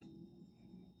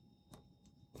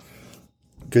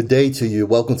Good day to you.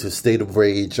 Welcome to State of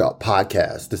Rage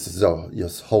podcast. This is your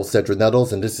host, Cedric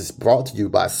Nettles, and this is brought to you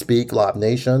by Speak Live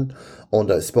Nation on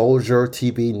the Exposure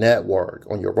TV network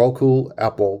on your Roku,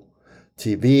 Apple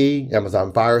TV,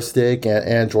 Amazon Fire Stick, and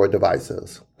Android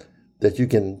devices that you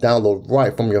can download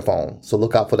right from your phone. So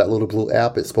look out for that little blue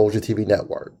app, Exposure TV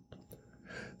network.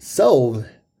 So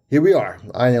here we are.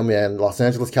 I am in Los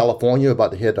Angeles, California,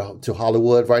 about to head to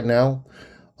Hollywood right now,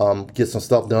 get some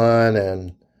stuff done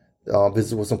and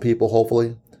visit with some people,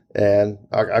 hopefully. And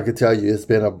I can tell you, it's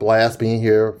been a blast being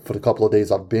here for the couple of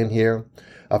days I've been here.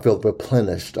 I feel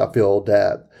replenished. I feel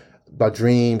that my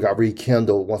dream got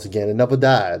rekindled once again. It never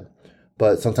died,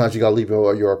 but sometimes you got to leave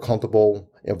your comfortable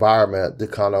environment to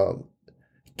kind of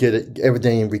get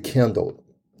everything rekindled.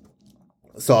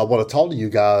 So I want to talk to you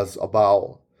guys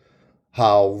about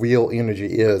how real energy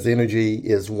is. Energy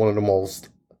is one of the most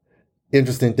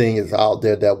interesting things out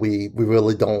there that we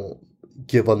really don't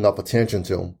give enough attention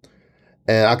to.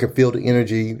 And I can feel the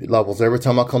energy levels every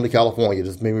time I come to California.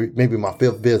 This maybe my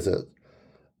fifth visit,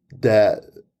 that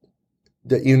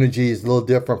the energy is a little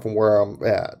different from where I'm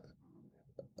at.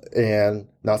 And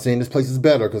not saying this place is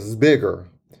better because it's bigger,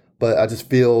 but I just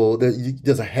feel that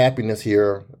there's a happiness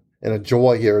here and a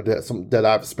joy here that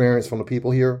I've experienced from the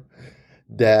people here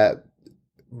that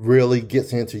really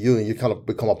gets into you, and you kind of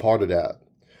become a part of that.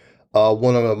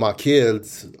 One of my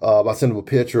kids, I sent him a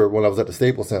picture when I was at the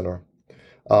Staples Center.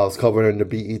 I was covering the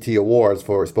BET Awards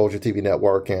for Exposure TV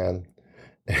Network, and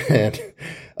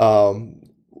Kayla,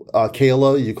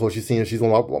 of course, she's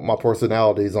one of my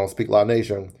personalities on Speak Live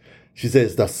Nation. She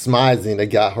says the smizing that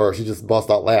got her. She just bust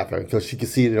out laughing because she can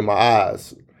see it in my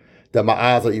eyes, that my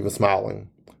eyes are even smiling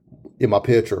in my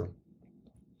picture.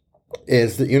 And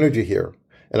it's the energy here.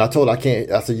 And I told her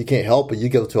I said, you can't help it. You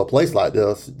go to a place like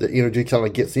this, the energy kind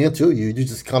of gets into you. You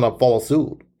just kind of follow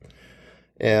suit.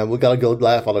 And we got to go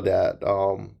laugh out of that.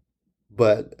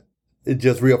 But it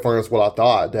just reaffirms what I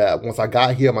thought, that once I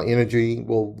got here, my energy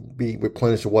will be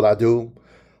replenished with what I do.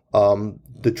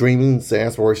 The dreamings, the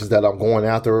aspirations that I'm going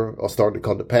after are starting to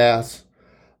come to pass.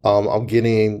 I'm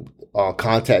getting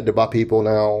contacted by people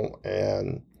now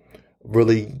and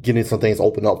really getting some things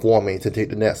opened up for me to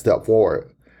take the next step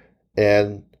forward.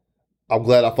 And I'm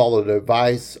glad I followed the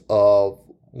advice of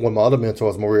one of my other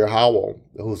mentors, Maria Howell,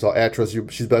 who's an actress.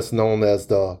 She's best known as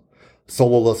the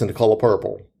soloist in The Color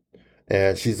Purple.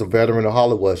 And she's a veteran of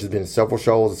Hollywood. She's been in several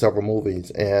shows and several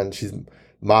movies. And she's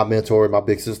my mentor and my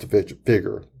big sister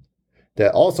figure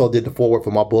that also did the foreword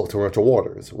for my book, Torrential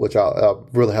Waters, which I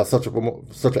really have such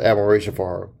an admiration for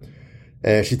her.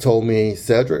 And she told me,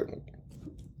 Cedric,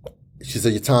 she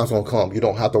said, your time's going to come. You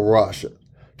don't have to rush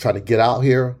trying to get out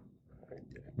here,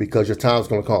 because your time's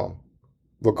going to come.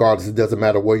 Regardless, it doesn't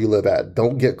matter where you live at.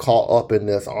 Don't get caught up in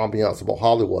this ambiance about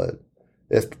Hollywood.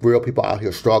 There's real people out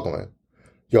here struggling.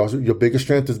 Your biggest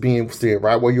strength is staying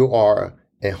right where you are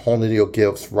and honing your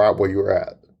gifts right where you're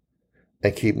at.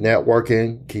 And keep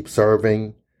networking, keep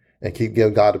serving, and keep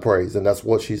giving God the praise. And that's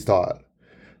what she's taught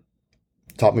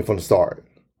me from the start.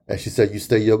 And she said,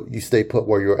 you stay put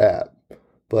where you're at.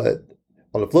 But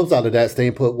on the flip side of that,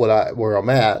 staying put where I'm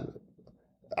at,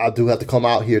 I do have to come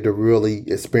out here to really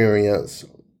experience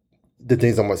the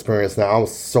things I'm experiencing now. I'm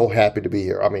so happy to be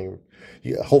here. I mean,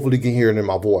 hopefully you can hear it in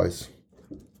my voice.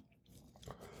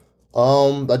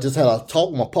 I just had a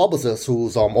talk with my publicist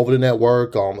who's over the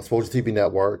network, Exposure TV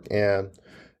Network, and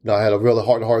I had a really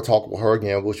heart-to-heart talk with her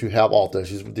again, which we have often.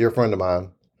 She's a dear friend of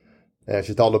mine, and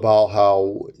she talked about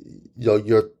how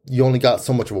you only got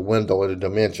so much of a window in a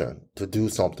dimension to do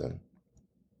something,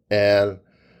 and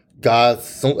God,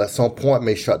 at some point,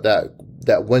 may shut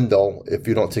that window if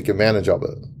you don't take advantage of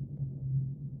it.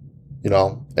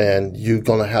 And you're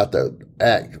going to have to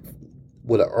act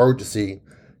with an urgency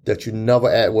that you never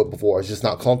acted with before. It's just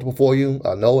not comfortable for you.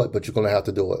 I know it, but you're going to have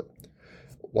to do it.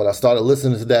 When I started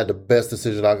listening to that, the best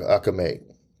decision I could make.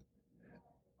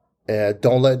 And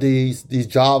don't let these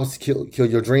jobs kill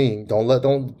your dream.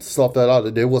 Don't stuff that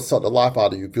out. They will suck the life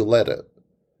out of you if you let it.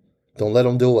 Don't let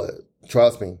them do it.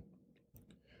 Trust me.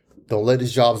 Don't let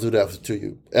these jobs do that to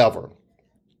you, ever.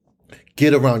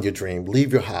 Get around your dream.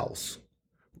 Leave your house.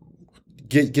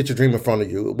 Get your dream in front of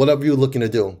you. Whatever you're looking to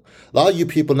do. A lot of you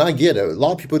people not get it. A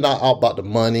lot of people are not out about the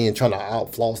money and trying to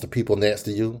outfloss the people next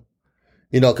to you.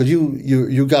 Because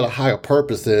you got a higher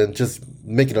purpose than just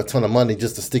making a ton of money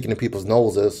just to stick in people's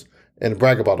noses and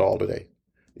brag about it all day.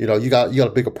 You got a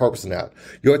bigger purpose than that.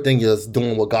 Your thing is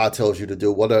doing what God tells you to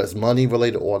do, whether it's money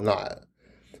related or not.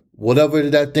 Whatever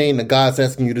that thing that God's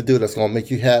asking you to do that's going to make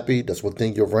you happy, that's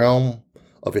within your realm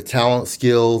of your talent,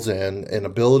 skills, and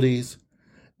abilities,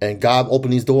 and God open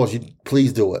these doors, you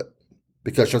please do it.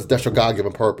 because that's your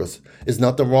God-given purpose. There's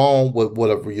nothing wrong with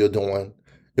whatever you're doing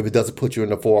if it doesn't put you in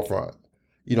the forefront.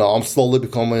 I'm slowly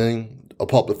becoming a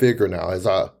public figure now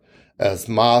as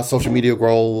my social media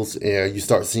grows and you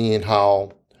start seeing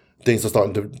how things are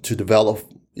starting to develop,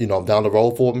 down the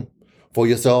road for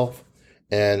yourself.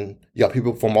 And you got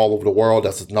people from all over the world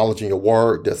that's acknowledging your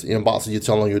work, that's inboxing you,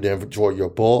 telling you they enjoy your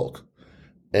book,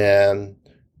 and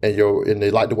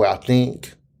they like the way I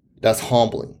think. That's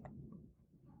humbling.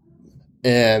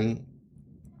 And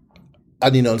I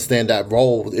need to understand that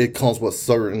role. It comes with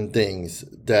certain things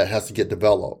that has to get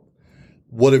developed.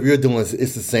 Whatever you're doing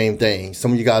is the same thing.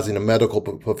 Some of you guys in the medical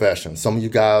profession. Some of you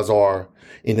guys are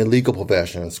in the legal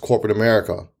professions, corporate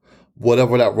America.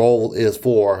 Whatever that role is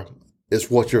for,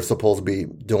 it's what you're supposed to be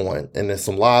doing. And there's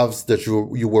some lives that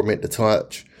you were meant to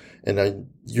touch. And then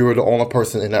you're the only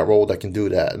person in that role that can do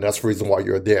that. And that's the reason why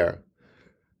you're there.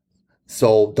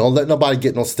 So don't let nobody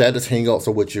get no status hang-ups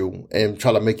with you and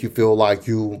try to make you feel like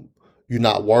you're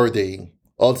not worthy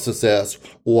of success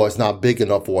or it's not big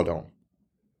enough for them.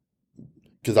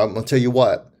 Because I'm going to tell you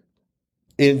what,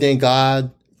 anything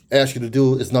God asks you to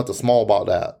do is nothing small about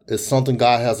that. It's something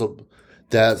God has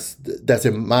that's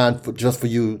in mind just for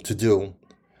you to do.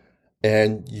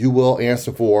 And you will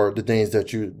answer for the things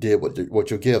that you did with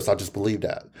your gifts. I just believe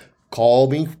that. Call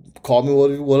me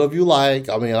whatever you like.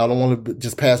 I mean, I don't want to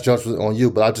just pass judgment on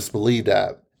you, but I just believe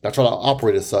that. I try to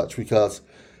operate as such because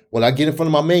when I get in front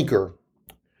of my maker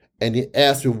and he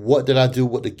asks me what did I do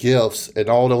with the gifts and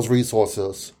all those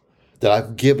resources that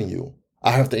I've given you,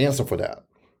 I have to answer for that.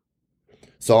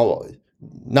 So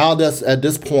now that's at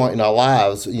this point in our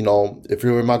lives, if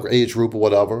you're in my age group or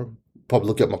whatever, probably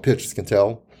look at my pictures, can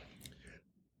tell.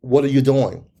 What are you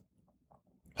doing?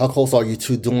 How close are you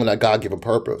to doing that God-given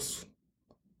purpose?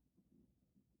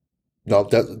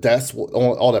 That's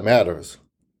all that matters.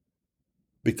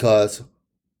 Because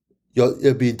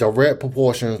it'll be direct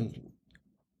proportion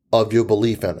of your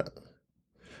belief in it.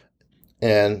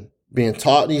 And being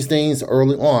taught these things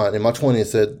early on in my 20s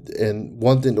said, and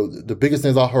one thing, the biggest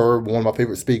things I heard, one of my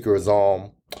favorite speakers,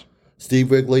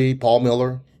 Steve Wrigley, Paul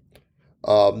Miller,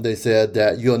 they said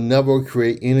that you'll never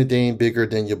create anything bigger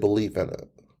than your belief in it.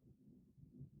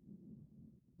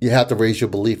 You have to raise your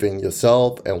belief in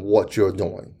yourself and what you're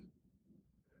doing.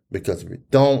 Because if you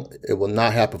don't, it will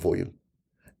not happen for you.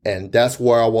 And that's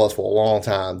where I was for a long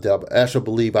time. That I actually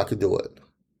believe I could do it.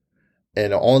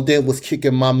 And the only thing that was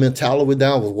kicking my mentality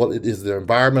down was what it is, the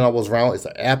environment I was around. It's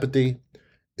an apathy.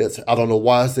 I don't know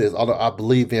why it says, I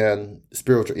believe in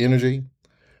spiritual energy.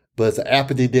 But it's an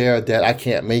apathy there that I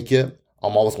can't make it.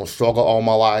 I'm always going to struggle all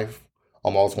my life.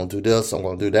 I'm always going to do this. I'm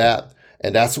going to do that.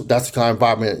 And that's the kind of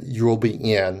environment you will be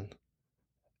in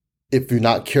if you're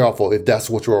not careful, if that's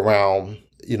what you're around,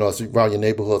 it's around your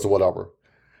neighborhoods or whatever.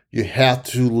 You have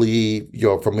to leave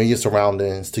your familiar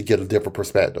surroundings to get a different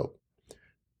perspective.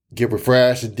 Get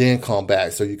refreshed and then come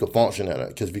back so you can function in it.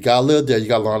 Because if you got to live there, you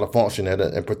got to learn to function in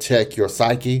it and protect your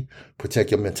psyche,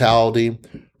 protect your mentality,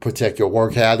 protect your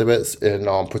work habits, and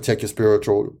protect your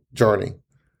spiritual journey.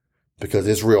 Because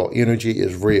it's real. Energy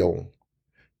is real.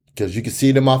 Because you can see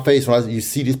it in my face. When you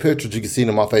see these pictures, you can see it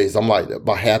in my face. I'm like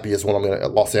my happiest when I'm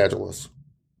in Los Angeles.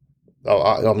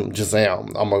 I'm just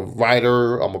am. I'm a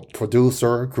writer. I'm a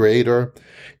producer, creator.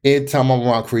 Anytime I'm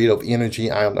around creative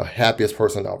energy, I am the happiest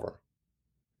person ever.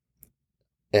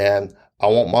 And I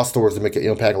want my stories to make an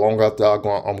impact long after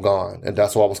I'm gone. And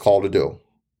that's what I was called to do.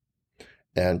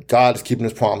 And God is keeping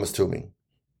his promise to me.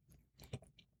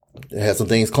 It has some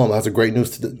things coming. It has some great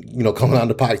news, coming down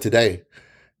the pike today.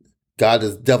 God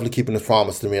is definitely keeping his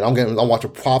promise to me. And I'm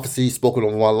watching prophecy spoken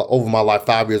over my life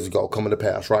 5 years ago coming to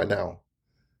pass right now.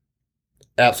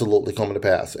 Absolutely coming to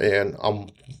pass. And I'm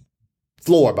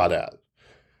floored by that.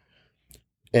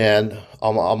 And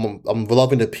I'm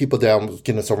loving the people that I'm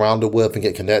getting surrounded with and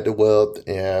get connected with.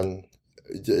 And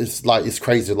it's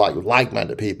crazy,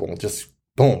 like-minded people. Just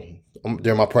boom,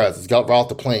 they're in my presence. Got right off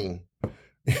the plane.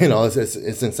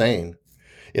 It's insane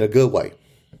in a good way.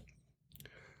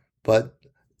 But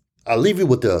I leave you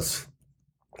with this.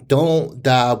 Don't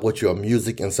die with your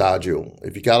music inside you.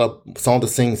 If you got a song to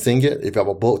sing, sing it. If you have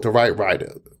a book to write, write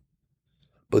it.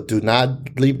 But do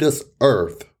not leave this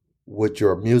earth with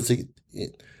your music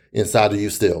inside of you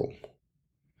still.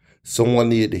 Someone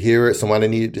needed to hear it. Somebody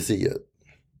needed to see it.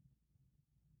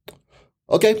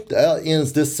 Okay, that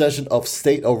ends this session of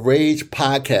State of Rage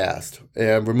podcast.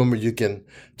 And remember, you can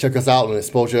check us out on the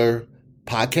Exposure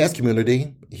podcast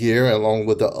community here, along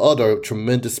with the other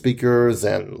tremendous speakers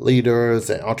and leaders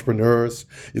and entrepreneurs.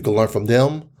 You can learn from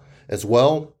them as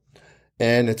well.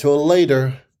 And until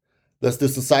later, let's do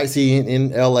some sightseeing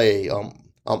in LA.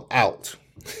 I'm out.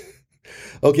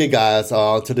 Okay, guys,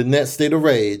 to the next State of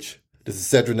Rage. This is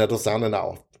Cedric Nettle signing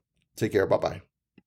off. Take care. Bye-bye.